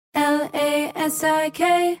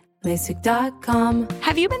LASIK, LASIK.com.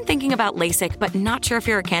 Have you been thinking about LASIK but not sure if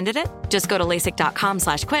you're a candidate? Just go to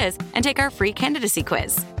LASIK.com/quiz and take our free candidacy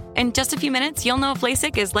quiz. In just a few minutes, you'll know if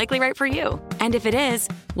LASIK is likely right for you. And if it is,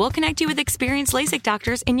 we'll connect you with experienced LASIK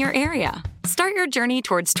doctors in your area. Start your journey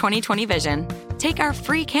towards 20/20 vision. Take our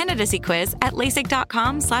free candidacy quiz at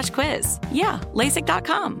LASIK.com/quiz. Yeah,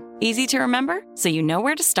 LASIK.com. Easy to remember, so you know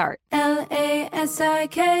where to start.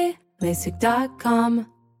 LASIK, LASIK.com.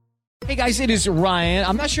 Hey guys, it is Ryan.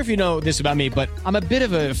 I'm not sure if you know this about me, but I'm a bit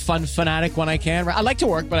of a fun fanatic when I can. I like to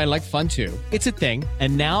work, but I like fun too. It's a thing.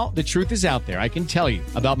 And now the truth is out there. I can tell you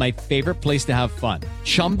about my favorite place to have fun.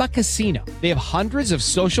 Chumba Casino. They have hundreds of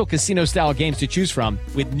social casino style games to choose from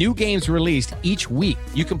with new games released each week.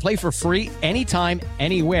 You can play for free anytime,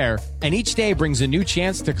 anywhere. And each day brings a new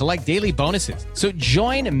chance to collect daily bonuses. So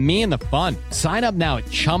join me in the fun. Sign up now at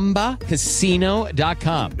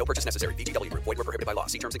ChumbaCasino.com. No purchase necessary. VGW Group. Void where prohibited by law.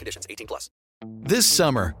 See terms and conditions. 18+. This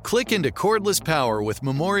summer, click into cordless power with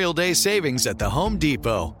Memorial Day savings at the Home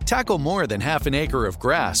Depot. Tackle more than half an acre of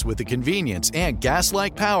grass with the convenience and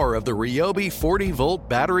gas-like power of the Ryobi 40-volt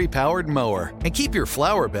battery-powered mower. And keep your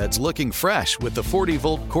flower beds looking fresh with the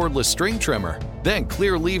 40-volt cordless string trimmer. Then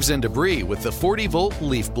clear leaves and debris with the 40-volt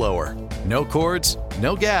leaf blower. No cords,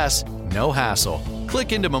 no gas, no hassle.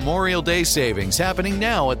 Click into Memorial Day savings happening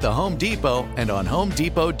now at the Home Depot and on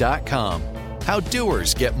HomeDepot.com. How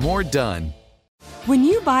doers get more done. When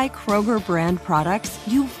you buy Kroger brand products,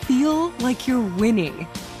 you feel like you're winning.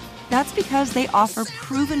 That's because they offer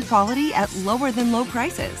proven quality at lower than low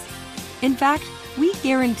prices. In fact, we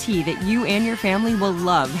guarantee that you and your family will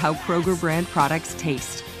love how Kroger brand products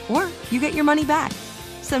taste, or you get your money back.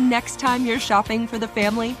 So next time you're shopping for the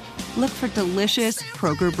family, look for delicious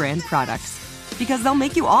Kroger brand products, because they'll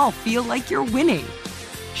make you all feel like you're winning.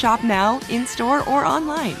 Shop now, in-store, or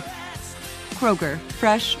online. Kroger,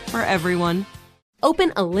 fresh for everyone.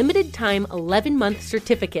 Open a limited-time 11-month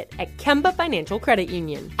certificate at Kemba Financial Credit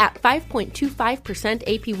Union. At 5.25%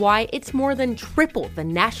 APY, it's more than triple the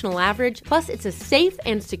national average, plus it's a safe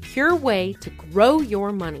and secure way to grow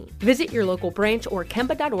your money. Visit your local branch or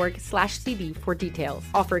kemba.org/cb for details.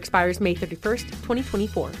 Offer expires May 31st,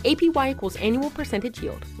 2024. APY equals annual percentage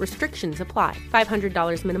yield. Restrictions apply.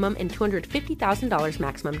 $500 minimum and $250,000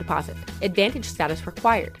 maximum deposit. Advantage status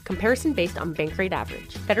required. Comparison based on bank rate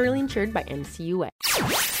average. Federally insured by NCUA.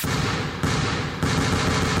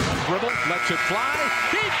 Dribble, lets it fly.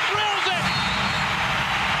 He drills it!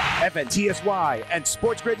 FNTSY and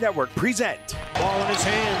Sports Grid Network present. Ball in his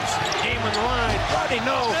hands. Game on the line. Rodney,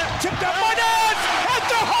 no. Tipped up by Nance at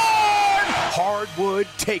the horn! Hardwood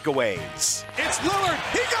takeaways. It's Lillard.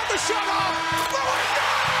 He got the shot off. Lillard, good!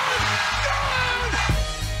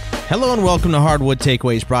 Hello and welcome to Hardwood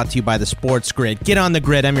Takeaways, brought to you by the Sports Grid. Get on the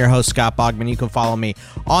grid. I'm your host, Scott Bogman. You can follow me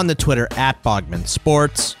on the Twitter at Bogman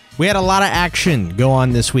Sports. We had a lot of action go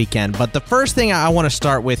on this weekend, but the first thing I want to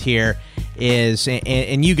start with here is,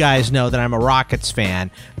 and you guys know that I'm a Rockets fan,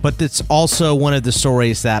 but that's also one of the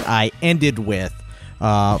stories that I ended with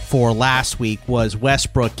for last week was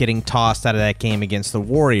Westbrook getting tossed out of that game against the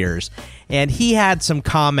Warriors. And he had some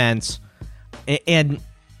comments, and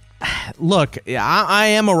look, I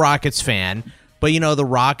am a Rockets fan, but, you know, the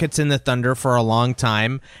Rockets and the Thunder for a long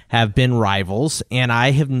time have been rivals, and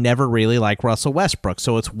I have never really liked Russell Westbrook,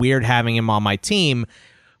 so it's weird having him on my team.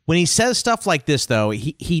 When he says stuff like this, though,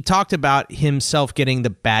 he talked about himself getting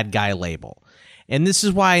the bad guy label, and this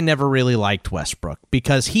is why I never really liked Westbrook,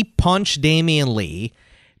 because he punched Damian Lee,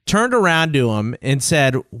 turned around to him, and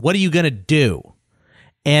said, "What are you going to do?"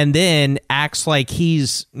 And then acts like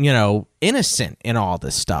he's, you know, innocent in all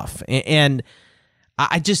this stuff. And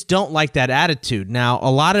I just don't like that attitude. Now,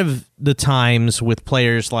 a lot of the times with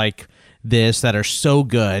players like this that are so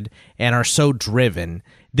good and are so driven,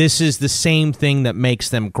 this is the same thing that makes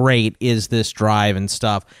them great, is this drive and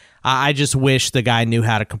stuff. I just wish the guy knew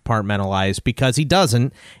how to compartmentalize, because he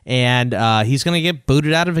doesn't, and he's going to get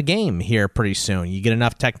booted out of a game here pretty soon. You get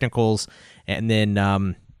enough technicals, and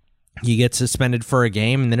then you get suspended for a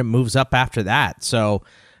game, and then it moves up after that. So,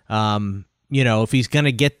 you know, if he's going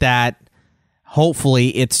to get that,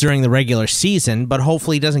 hopefully it's during the regular season, but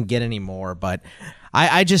hopefully he doesn't get any more. But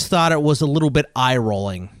I just thought it was a little bit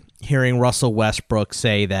eye-rolling hearing Russell Westbrook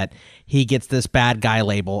say that he gets this bad guy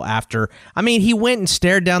label after, I mean, he went and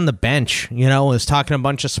stared down the bench, you know, was talking a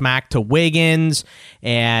bunch of smack to Wiggins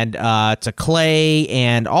and to Clay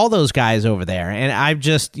and all those guys over there. And I've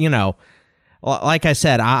just, you know, like I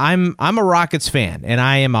said, I'm a Rockets fan, and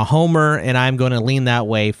I am a homer, and I'm going to lean that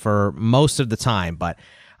way for most of the time, but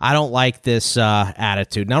I don't like this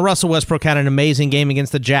attitude. Now, Russell Westbrook had an amazing game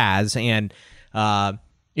against the Jazz, and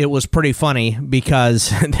it was pretty funny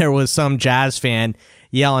because there was some Jazz fan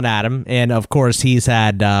yelling at him, and of course he's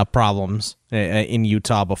had problems in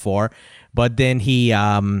Utah before. But then he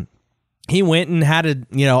went and had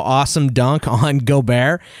a awesome dunk on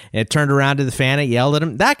Gobert. It turned around to the fan and yelled at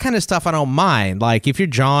him. That kind of stuff I don't mind. Like if you're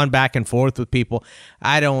jawing back and forth with people,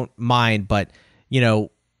 I don't mind. But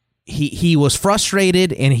he was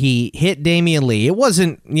frustrated and he hit Damian Lee. It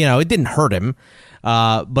wasn't it didn't hurt him,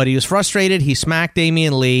 but he was frustrated. He smacked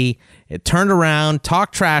Damian Lee. It turned around,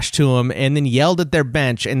 talked trash to him, and then yelled at their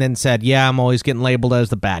bench and then said, "Yeah, I'm always getting labeled as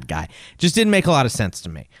the bad guy." Just didn't make a lot of sense to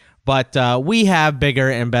me. But we have bigger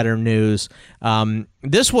and better news.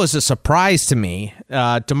 This was a surprise to me.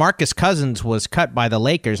 DeMarcus Cousins was cut by the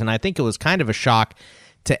Lakers, and I think it was kind of a shock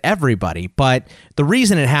to everybody. But the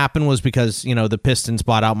reason it happened was because, the Pistons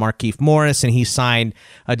bought out Markieff Morris, and he signed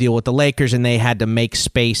a deal with the Lakers, and they had to make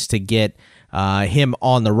space to get him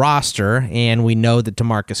on the roster. And we know that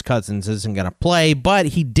DeMarcus Cousins isn't going to play, but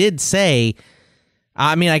he did say,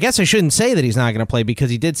 I guess I shouldn't say that he's not going to play,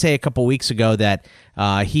 because he did say a couple weeks ago that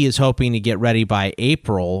he is hoping to get ready by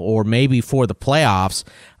April or maybe for the playoffs.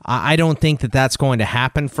 I don't think that that's going to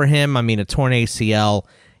happen for him. A torn ACL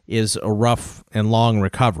is a rough and long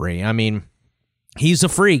recovery. He's a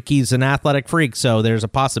freak. He's an athletic freak, so there's a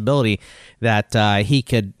possibility that he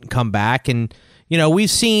could come back. And, we've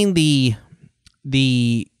seen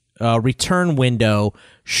the return window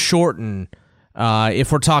shorten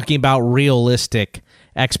if we're talking about realistic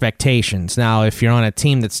expectations. Now, if you're on a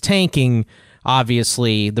team that's tanking,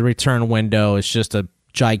 obviously the return window is just a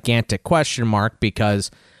gigantic question mark,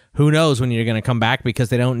 because who knows when you're going to come back, because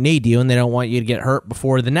they don't need you and they don't want you to get hurt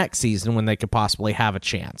before the next season when they could possibly have a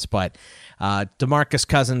chance. But DeMarcus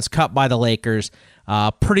Cousins cut by the Lakers,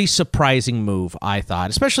 pretty surprising move, I thought,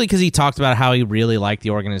 especially because he talked about how he really liked the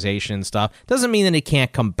organization and stuff. Doesn't mean that he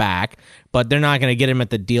can't come back, but they're not going to get him at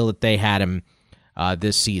the deal that they had him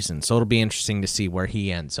this season. So it'll be interesting to see where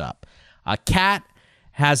he ends up. Cat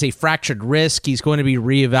has a fractured wrist. He's going to be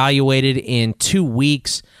reevaluated in 2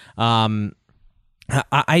 weeks. I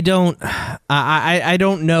don't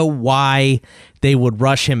know why they would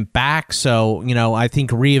rush him back. So, I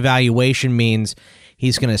think reevaluation means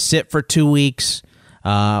he's going to sit for 2 weeks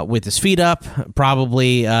with his feet up,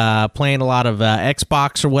 probably playing a lot of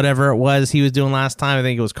Xbox or whatever it was he was doing last time. I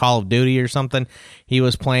think it was Call of Duty or something he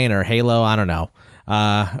was playing, or Halo. I don't know.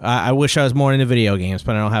 I wish I was more into video games,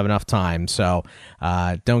 but I don't have enough time, so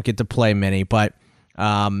don't get to play many. But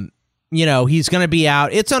he's going to be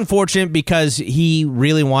out. It's unfortunate because he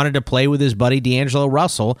really wanted to play with his buddy D'Angelo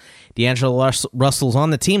Russell. D'Angelo Russell's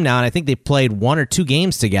on the team now, and I think they played 1 or 2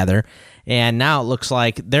 games together. And now it looks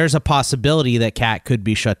like there's a possibility that Cat could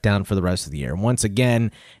be shut down for the rest of the year. Once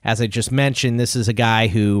again, as I just mentioned, this is a guy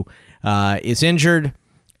who is injured,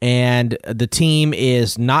 and the team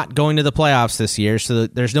is not going to the playoffs this year, so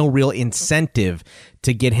there's no real incentive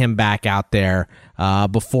to get him back out there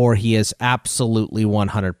before he is absolutely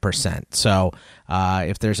 100%. So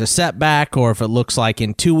if there's a setback, or if it looks like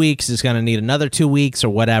in 2 weeks he's going to need another 2 weeks or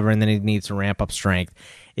whatever, and then he needs to ramp up strength,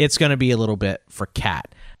 it's going to be a little bit for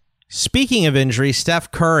Cat. Speaking of injury,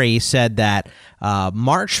 Steph Curry said that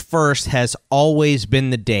March 1st has always been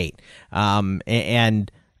the date,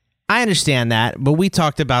 and I understand that, but we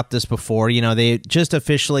talked about this before. They just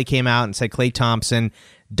officially came out and said Klay Thompson,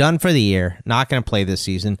 done for the year, not going to play this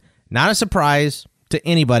season. Not a surprise to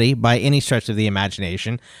anybody by any stretch of the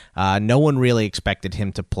imagination. No one really expected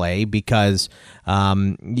him to play because,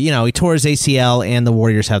 he tore his ACL, and the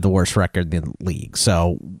Warriors have the worst record in the league.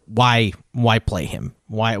 So why play him?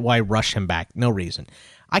 Why rush him back? No reason.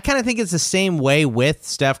 I kind of think it's the same way with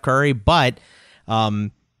Steph Curry, but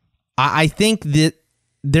I think that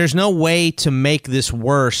there's no way to make this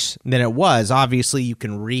worse than it was. Obviously, you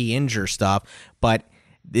can re-injure stuff, but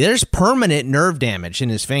there's permanent nerve damage in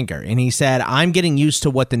his finger. And he said, I'm getting used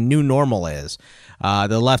to what the new normal is.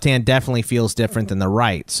 The left hand definitely feels different than the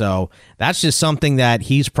right. So that's just something that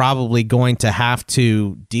he's probably going to have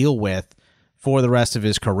to deal with for the rest of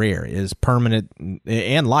his career, is permanent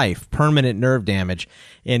and life, permanent nerve damage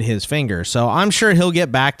in his finger. So I'm sure he'll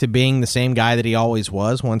get back to being the same guy that he always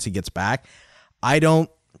was once he gets back. I don't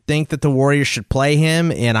think that the Warriors should play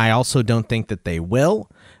him, and I also don't think that they will.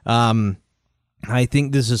 I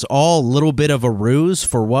think this is all a little bit of a ruse.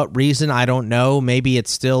 For what reason, I don't know. Maybe it's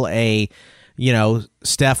still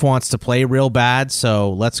Steph wants to play real bad,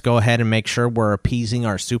 so let's go ahead and make sure we're appeasing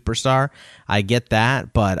our superstar. I get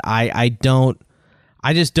that, but I don't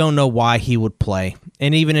I just don't know why he would play.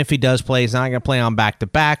 And even if he does play, he's not going to play on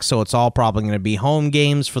back-to-back, so it's all probably going to be home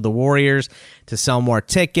games for the Warriors to sell more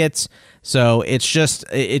tickets. So it's just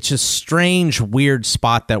strange, weird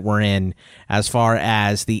spot that we're in as far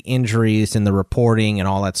as the injuries and the reporting and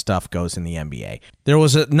all that stuff goes in the NBA. There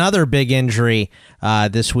was another big injury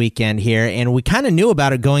this weekend here, and we kind of knew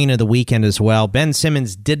about it going into the weekend as well. Ben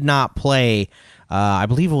Simmons did not play. I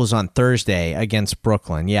believe it was on Thursday against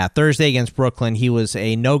Brooklyn. Yeah, Thursday against Brooklyn, he was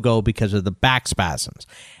a no-go because of the back spasms.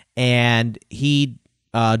 And he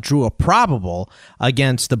drew a probable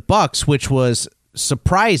against the Bucks, which was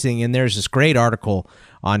surprising. And there's this great article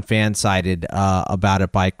on Fansided about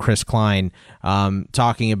it by Chris Klein,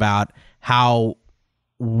 talking about how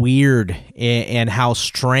weird and how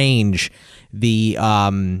strange the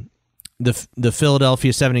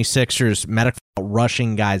Philadelphia 76ers medical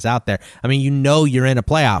rushing guys out there. I mean, you're in a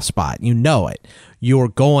playoff spot. You know it. You're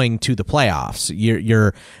going to the playoffs.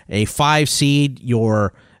 You're a 5 seed.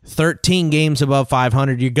 You're 13 games above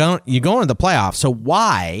 500. You're going to the playoffs. So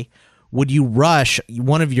why would you rush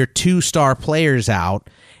one of your 2-star players out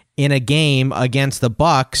in a game against the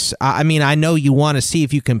Bucks? I mean, I know you want to see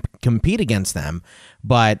if you can compete against them,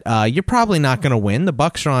 but you're probably not going to win. The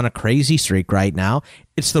Bucks are on a crazy streak right now.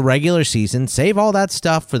 It's the regular season. Save all that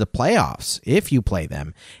stuff for the playoffs if you play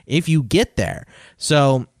them, if you get there.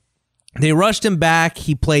 So they rushed him back.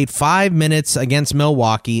 He played 5 minutes against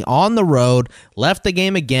Milwaukee on the road, left the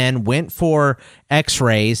game again, went for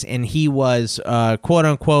x-rays, and he was,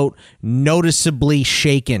 quote-unquote, noticeably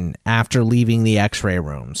shaken after leaving the x-ray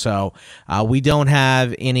room. So we don't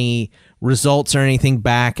have any results or anything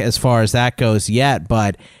back as far as that goes yet,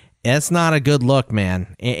 but it's not a good look,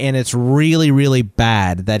 man. And it's really, really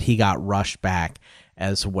bad that he got rushed back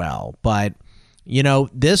as well. But,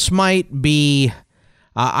 this might be,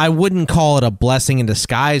 I wouldn't call it a blessing in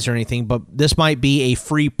disguise or anything, but this might be a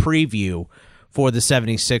free preview for the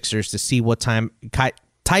 76ers to see what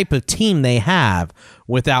type of team they have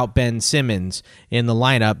without Ben Simmons in the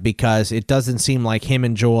lineup, because it doesn't seem like him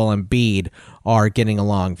and Joel Embiid are getting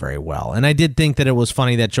along very well. And I did think that it was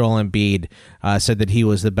funny that Joel Embiid said that he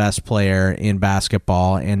was the best player in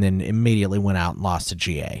basketball and then immediately went out and lost to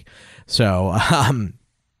GA. So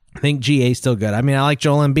I think GA's still good. I mean, I like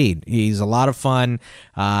Joel Embiid. He's a lot of fun,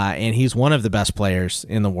 and he's one of the best players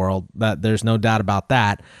in the world. There's no doubt about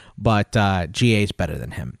that, but GA's better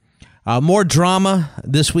than him. More drama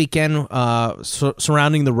this weekend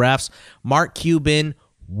surrounding the refs. Mark Cuban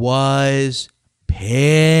was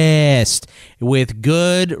pissed, with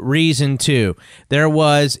good reason too. It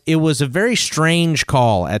was a very strange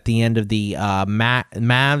call at the end of the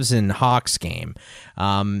Mavs and Hawks game.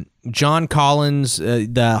 John Collins,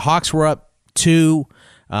 the Hawks were up 2.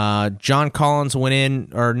 John Collins went in,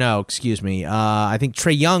 I think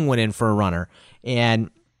Trae Young went in for a runner, and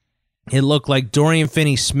it looked like Dorian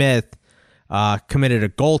Finney-Smith committed a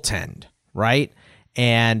goaltend, right?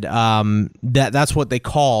 And that's what they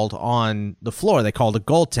called on the floor. They called a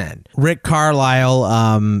goaltend. Rick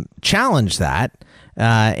Carlisle challenged that,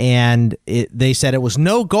 and they said it was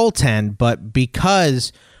no goaltend, but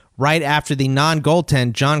because right after the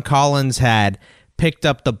non-goaltend, John Collins had picked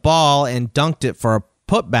up the ball and dunked it for a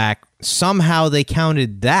putback, somehow they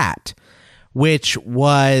counted that, which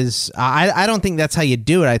was, I don't think that's how you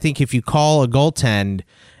do it. I think if you call a goaltend,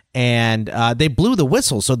 and they blew the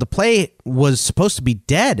whistle, so the play was supposed to be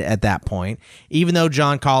dead at that point, even though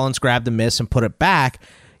John Collins grabbed the miss and put it back.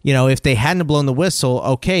 If they hadn't blown the whistle,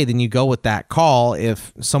 okay, then you go with that call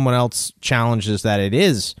if someone else challenges that it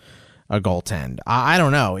is a goaltend. I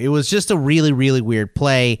don't know. It was just a really, really weird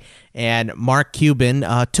play, and Mark Cuban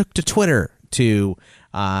took to Twitter to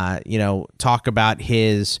talk about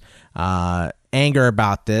his anger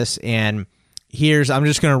about this. And I'm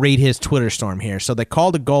just going to read his Twitter storm here. So they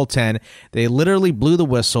called a goaltend. They literally blew the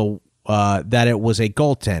whistle that it was a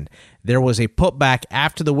goaltend. There was a putback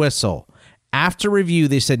after the whistle. After review,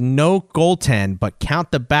 they said no goaltend, but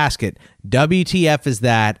count the basket. WTF is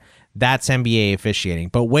that? That's NBA officiating.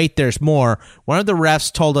 But wait, there's more. One of the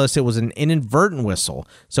refs told us it was an inadvertent whistle,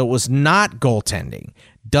 so it was not goaltending.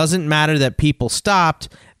 Doesn't matter that people stopped.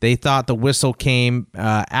 They thought the whistle came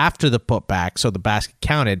after the putback, so the basket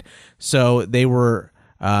counted. So they were.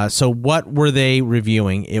 So what were they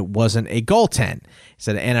reviewing? It wasn't a goaltend. He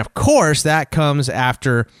said, and of course that comes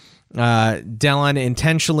after Dillon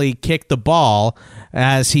intentionally kicked the ball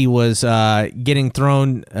as he was getting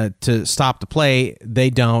thrown to stop the play. They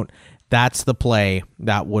don't. That's the play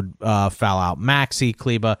that would foul out Maxey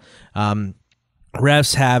Kleber.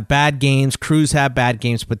 Refs have bad games, crews have bad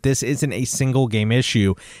games, but this isn't a single game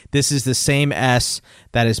issue. This is the same S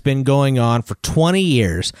that has been going on for 20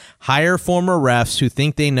 years. Hire former refs who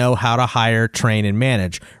think they know how to hire, train, and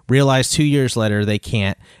manage. Realize 2 years later they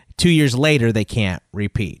can't. 2 years later, they can't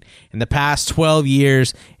repeat. In the past 12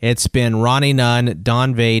 years, it's been Ronnie Nunn,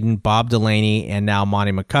 Don Vaden, Bob Delaney, and now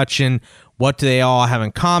Monty McCutcheon. What do they all have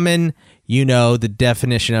in common? You know the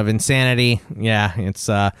definition of insanity. Yeah, it's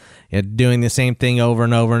doing the same thing over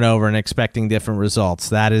and over and over and expecting different results.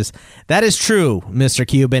 That is true, Mr.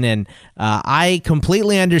 Cuban, and I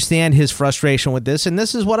completely understand his frustration with this. And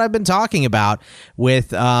this is what I've been talking about with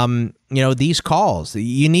these calls.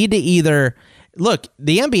 You need to either look.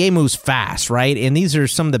 The NBA moves fast, right? And these are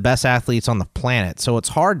some of the best athletes on the planet, so it's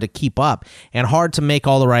hard to keep up and hard to make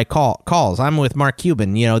all the right calls. I'm with Mark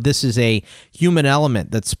Cuban. This is a human element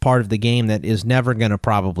that's part of the game that is never going to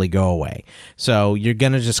probably go away. So you're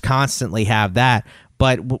going to just constantly have that.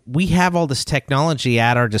 But we have all this technology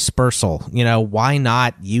at our dispersal. Why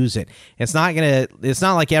not use it? It's not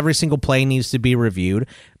like every single play needs to be reviewed,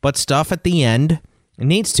 but stuff at the end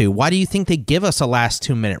needs to. Why do you think they give us a last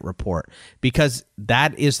 2-minute report? Because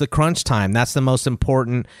that is the crunch time. That's the most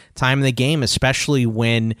important time in the game, especially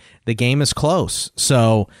when the game is close.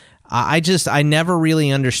 So I never really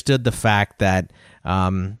understood the fact that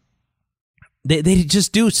they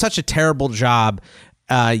just do such a terrible job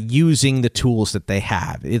using the tools that they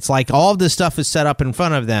have. It's like all of this stuff is set up in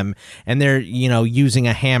front of them and they're, using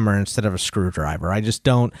a hammer instead of a screwdriver.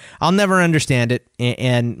 I'll never understand it.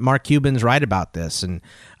 And Mark Cuban's right about this. And,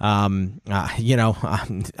 I'm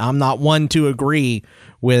not one to agree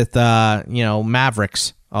with,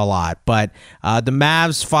 Mavericks a lot, but the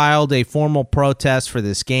Mavs filed a formal protest for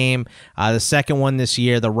this game. The second one this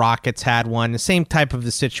year, the Rockets had one. The same type of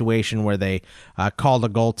a situation where they called a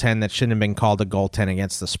goaltend that shouldn't have been called a goaltend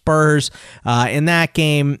against the Spurs. In that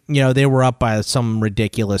game, they were up by some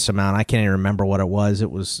ridiculous amount. I can't even remember what it was. It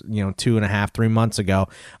was 2.5-3 months ago.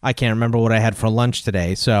 I can't remember what I had for lunch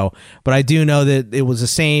today. So, but I do know that it was the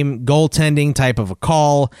same goaltending type of a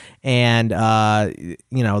call, and the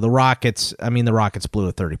Rockets blew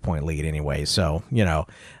a 30-point lead anyway. So,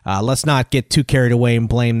 let's not get too carried away and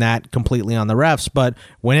blame that completely on the refs. But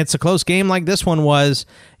when it's a close game like this one was,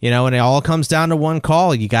 and it all comes down to one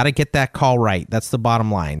call, you got to get that call right. That's the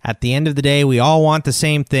bottom line. At the end of the day, we all want the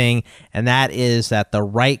same thing, and that is that the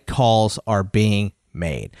right calls are being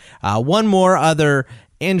made. One more other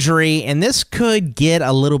injury, and this could get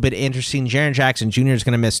a little bit interesting. Jaren Jackson Jr. is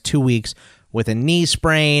going to miss 2 weeks with a knee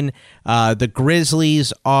sprain. The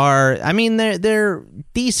Grizzlies are, they're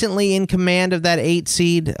decently in command of that 8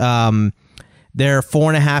 seed. They're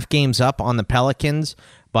 4.5 games up on the Pelicans,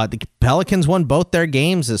 but the Pelicans won both their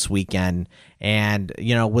games this weekend. And,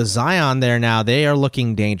 with Zion there now, they are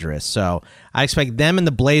looking dangerous. So I expect them and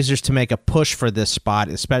the Blazers to make a push for this spot,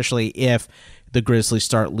 especially if the Grizzlies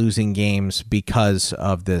start losing games because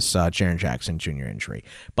of this Jaren Jackson Jr. injury.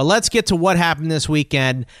 But let's get to what happened this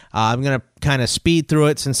weekend. I'm going to kind of speed through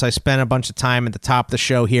it since I spent a bunch of time at the top of the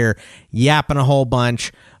show here yapping a whole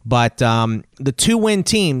bunch. But the 2-win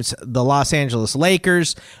teams, the Los Angeles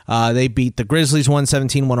Lakers, they beat the Grizzlies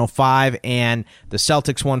 117-105, and the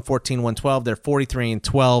Celtics 114-112. They're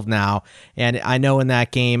 43-12 now. And I know in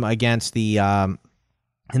that game against the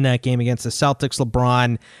Celtics,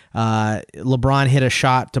 LeBron hit a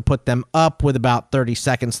shot to put them up with about 30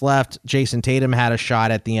 seconds left. Jason Tatum had a shot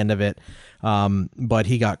at the end of it, but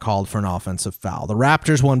he got called for an offensive foul. The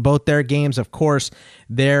Raptors won both their games. Of course,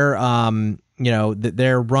 their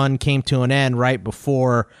run came to an end right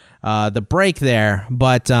before the break there,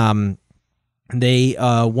 but they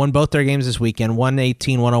won both their games this weekend,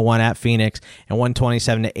 118-101 at Phoenix and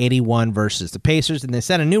 127-81 versus the Pacers. And they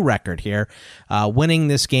set a new record here. Winning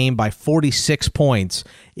this game by 46 points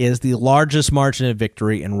is the largest margin of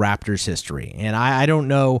victory in Raptors history. And I don't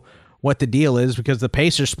know what the deal is because the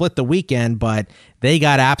Pacers split the weekend, but they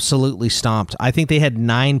got absolutely stomped. I think they had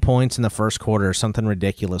 9 points in the first quarter or something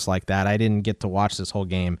ridiculous like that. I didn't get to watch this whole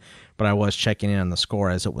game, but I was checking in on the score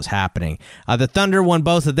as it was happening. The Thunder won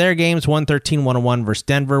both of their games, 113-101 versus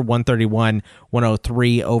Denver,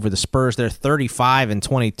 131-103 over the Spurs. They're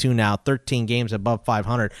 35-22 now, 13 games above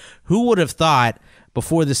 500. Who would have thought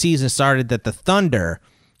before the season started that the Thunder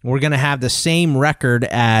were going to have the same record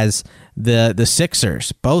as the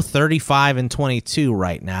Sixers, both 35-22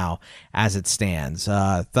 right now as it stands.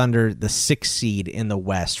 Thunder, the 6th seed in the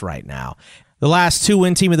West right now. The last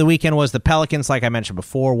 2-win team of the weekend was the Pelicans, like I mentioned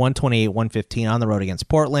before, 128-115 on the road against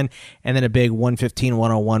Portland, and then a big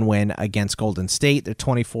 115-101 win against Golden State. They're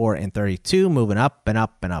 24-32, moving up and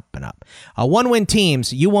up and up and up. One-win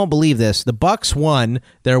teams, you won't believe this. The Bucks won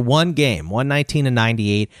their one game,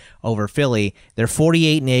 119-98 over Philly. They're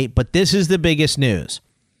 48-8, but this is the biggest news.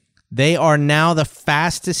 They are now the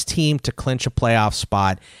fastest team to clinch a playoff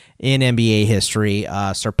spot in NBA history,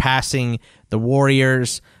 surpassing the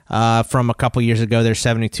Warriors from a couple years ago, their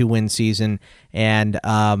 72-win season. And,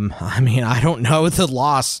 I don't know the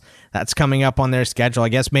loss that's coming up on their schedule. I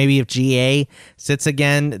guess maybe if GA sits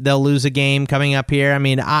again, they'll lose a game coming up here.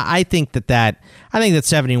 I think that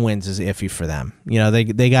 70 wins is iffy for them.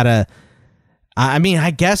 They got to...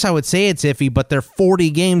 I guess I would say it's iffy, but they're 40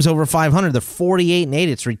 games over 500. They're 48-8.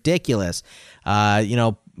 It's ridiculous.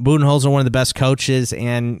 Budenholzer, one of the best coaches,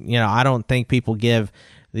 and I don't think people give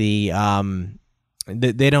they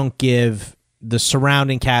don't give the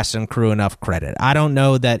surrounding cast and crew enough credit. I don't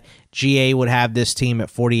know that GA would have this team at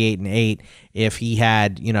 48-8 if he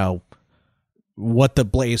had what the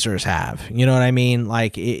Blazers have. You know what I mean?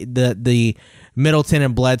 Like the Middleton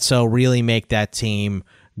and Bledsoe really make that team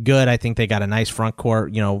good. I think they got a nice front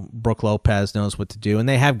court. Brook Lopez knows what to do, and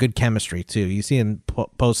they have good chemistry too. You see him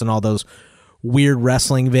posting all those weird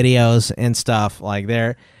wrestling videos and stuff. Like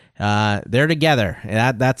they're together.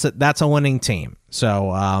 That's a winning team.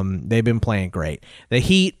 So they've been playing great. The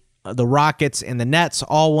Heat, the Rockets, and the Nets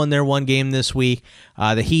all won their one game this week.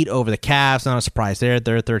 The Heat over the Cavs, not a surprise there.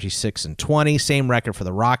 They're 36-20. Same record for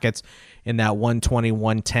the Rockets in that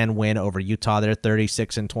 120-110 win over Utah. They're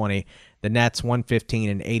 36-20. The Nets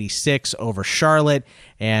 115-86 over Charlotte,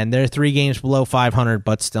 and they're 3 games below 500,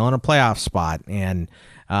 but still in a playoff spot. And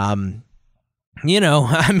they're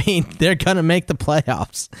gonna make the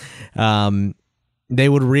playoffs. They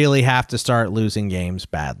would really have to start losing games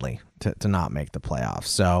badly to not make the playoffs.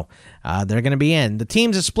 So they're going to be in. The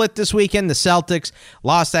teams are split this weekend. The Celtics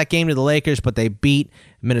lost that game to the Lakers, but they beat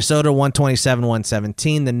Minnesota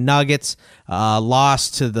 127-117. The Nuggets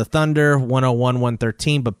lost to the Thunder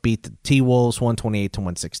 101-113, but beat the T-Wolves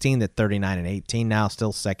 128-116. They're 39-18 now,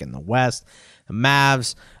 still second in the West. The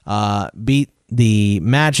Mavs beat the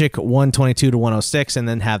Magic 122-106, and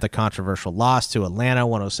then have the controversial loss to Atlanta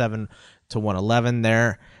 107-111.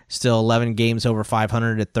 They're still 11 games over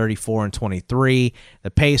 500 at 34-23.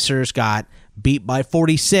 The Pacers got beat by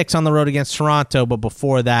 46 on the road against Toronto, but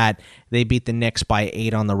before that, they beat the Knicks by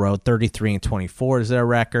 8 on the road. 33-24 is their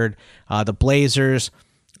record. The Blazers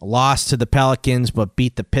lost to the Pelicans, but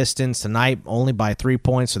beat the Pistons tonight only by 3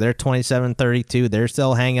 points, so they're 27-32. They're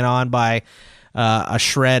still hanging on by a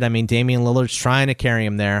shred. Damian Lillard's trying to carry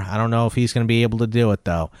him there. I don't know if he's going to be able to do it,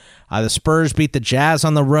 though. The Spurs beat the Jazz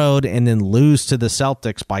on the road and then lose to the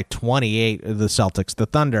Celtics by 28. The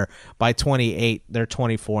Thunder by 28. They're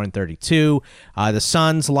 24-32. The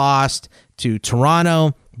Suns lost to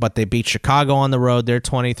Toronto, but they beat Chicago on the road. They're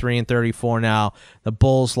 23-34 now. The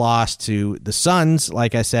Bulls lost to the Suns,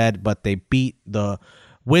 like I said, but they beat the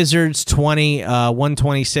Wizards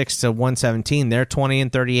 126-117. They're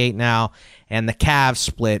 20-38 now. And the Cavs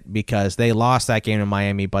split because they lost that game in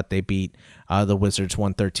Miami, but they beat the Wizards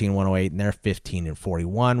 113-108, and they're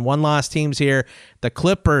 15-41. One-loss teams here. The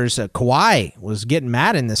Clippers, Kawhi was getting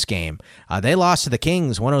mad in this game. They lost to the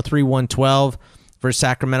Kings 103-112 for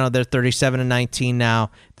Sacramento. They're 37-19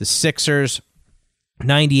 now. The Sixers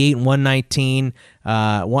 98-119,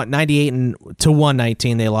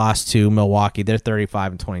 98-119. They lost to Milwaukee. They're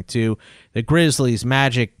 35-22. The Grizzlies,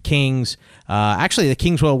 Magic, Kings. Actually, the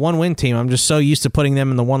Kings were a one-win team. I'm just so used to putting them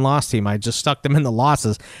in the one-loss team. I just stuck them in the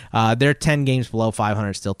losses. They're 10 games below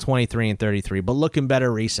 500, still 23-33, but looking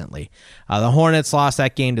better recently. The Hornets lost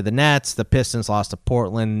that game to the Nets. The Pistons lost to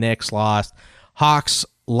Portland. Knicks lost. Hawks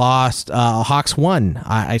lost. Hawks won.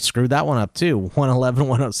 I screwed that one up too.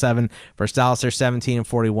 111-107 versus Dallas. They're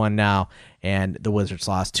 17-41 now, and the Wizards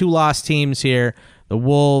lost. 2 lost teams here. The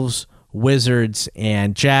Wolves, Wizards,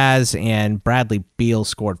 and Jazz, and Bradley Beal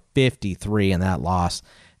scored 53 in that loss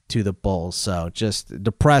to the Bulls. So just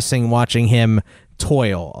depressing watching him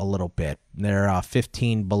toil a little bit. They're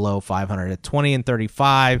 15 below 500 at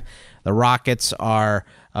 20-35. The Rockets are,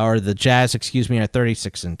 or the Jazz, are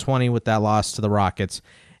 36-20 with that loss to the Rockets.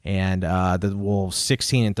 And the Wolves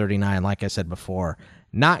 16-39, like I said before,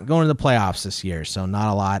 not going to the playoffs this year. So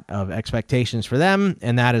not a lot of expectations for them.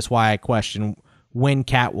 And that is why I question when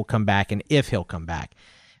Cat will come back and if he'll come back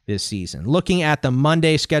this season. Looking at the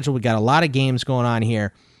Monday schedule, we got a lot of games going on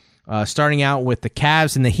here. Starting out with the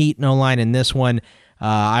Cavs and the Heat, no line in this one.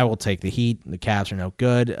 I will take the Heat. The Cavs are no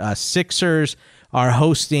good. Sixers are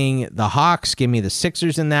hosting the Hawks. Give me the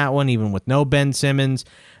Sixers in that one, even with no Ben Simmons.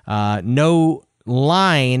 No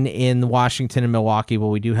line in Washington and Milwaukee, but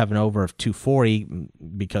we do have an over of 240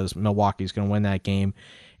 because Milwaukee's going to win that game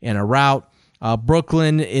in a rout.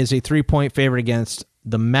 Brooklyn is a 3-point favorite against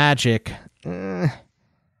the Magic.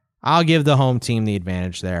 I'll give the home team the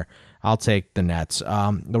advantage there. I'll take the Nets.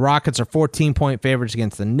 The Rockets are 14-point favorites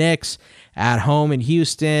against the Knicks at home in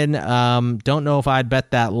Houston. Don't know if I'd bet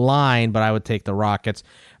that line, but I would take the Rockets.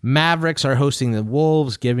 Mavericks are hosting the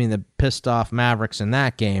Wolves, giving the pissed-off Mavericks in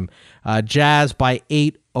that game. Jazz by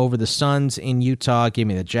 8 over the Suns in Utah. Give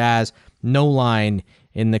me the Jazz. No line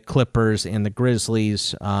in the Clippers and the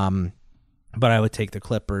Grizzlies, but I would take the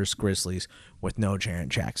Clippers, Grizzlies with no Jaren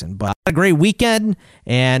Jackson. But a great weekend,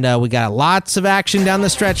 and we got lots of action down the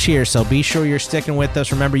stretch here, so be sure you're sticking with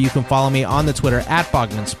us. Remember, you can follow me on the Twitter at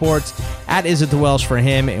Bogman Sports, at Is It The Welsh for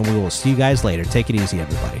him, and we will see you guys later. Take it easy,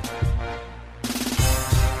 everybody.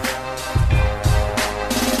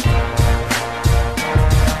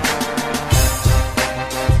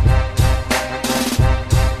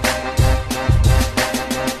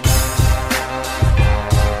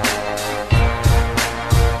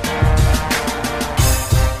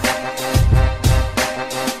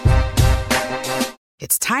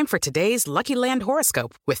 It's time for today's Lucky Land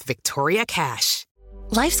horoscope with Victoria Cash.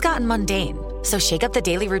 Life's gotten mundane, so shake up the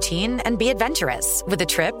daily routine and be adventurous with a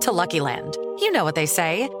trip to Lucky Land. You know what they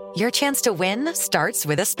say, your chance to win starts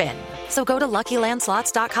with a spin. So go to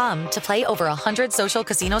LuckyLandSlots.com to play over 100 social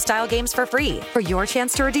casino-style games for free for your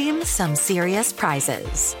chance to redeem some serious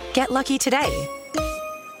prizes. Get lucky today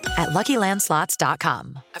at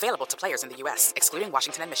LuckyLandSlots.com. Available to players in the U.S., excluding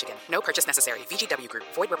Washington and Michigan. No purchase necessary. VGW Group.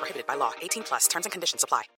 Void where prohibited by law. 18+. Terms and conditions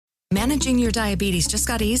apply. Managing your diabetes just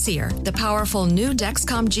got easier. The powerful new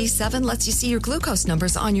Dexcom G7 lets you see your glucose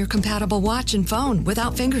numbers on your compatible watch and phone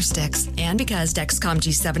without finger sticks. And because Dexcom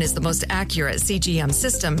G7 is the most accurate CGM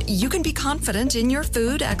system, you can be confident in your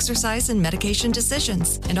food, exercise, and medication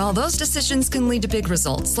decisions. And all those decisions can lead to big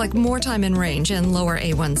results, like more time in range and lower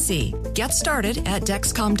A1C. Get started at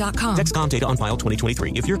Dexcom.com. Dexcom data on file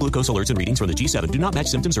 2023. If your glucose alerts and readings from the G7 do not match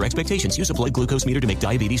symptoms or expectations, use a blood glucose meter to make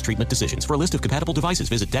diabetes treatment decisions. For a list of compatible devices,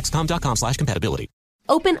 visit Dexcom.com/compatibility.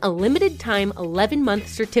 Open a limited-time 11-month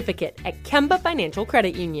certificate at Kemba Financial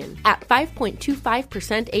Credit Union. At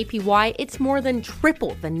 5.25% APY, it's more than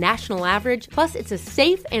triple the national average, plus it's a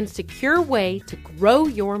safe and secure way to grow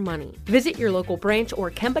your money. Visit your local branch or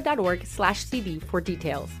kemba.org/CD for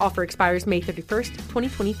details. Offer expires May 31st,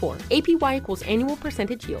 2024. APY equals annual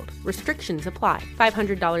percentage yield. Restrictions apply.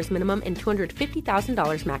 $500 minimum and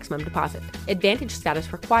 $250,000 maximum deposit. Advantage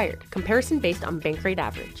status required. Comparison based on bank rate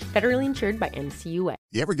average. Federally insured by NCUA.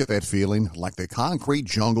 You ever get that feeling like the concrete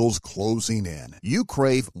jungle's closing in? You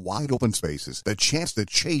crave wide open spaces, the chance to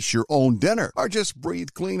chase your own dinner, or just breathe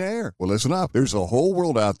clean air. Well, listen up. There's a whole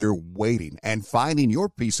world out there waiting, and finding your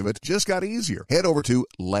piece of it just got easier. Head over to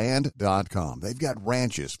Land.com. They've got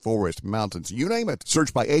ranches, forests, mountains, you name it.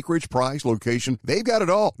 Search by acreage, price, location. They've got it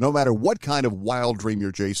all. No matter what kind of wild dream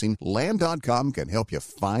you're chasing, Land.com can help you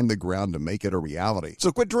find the ground to make it a reality.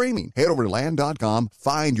 So quit dreaming. Head over to Land.com,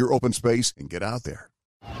 find your open space, and get out there.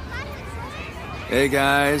 Hey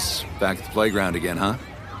guys, back at the playground again, huh?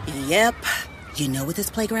 Yep. You know what this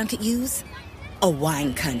playground could use? A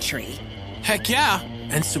wine country. Heck yeah,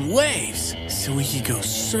 and some waves so we could go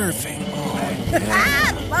surfing. Oh,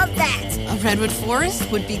 yeah. Love that. A redwood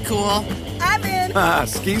forest would be cool. I'm in.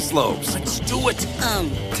 Ski slopes. Let's do it.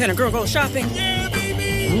 Can a girl go shopping? Yeah,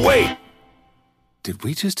 baby. Wait. Did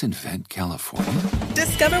we just invent California?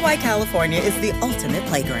 Discover why California is the ultimate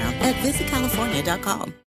playground at visitcalifornia.com.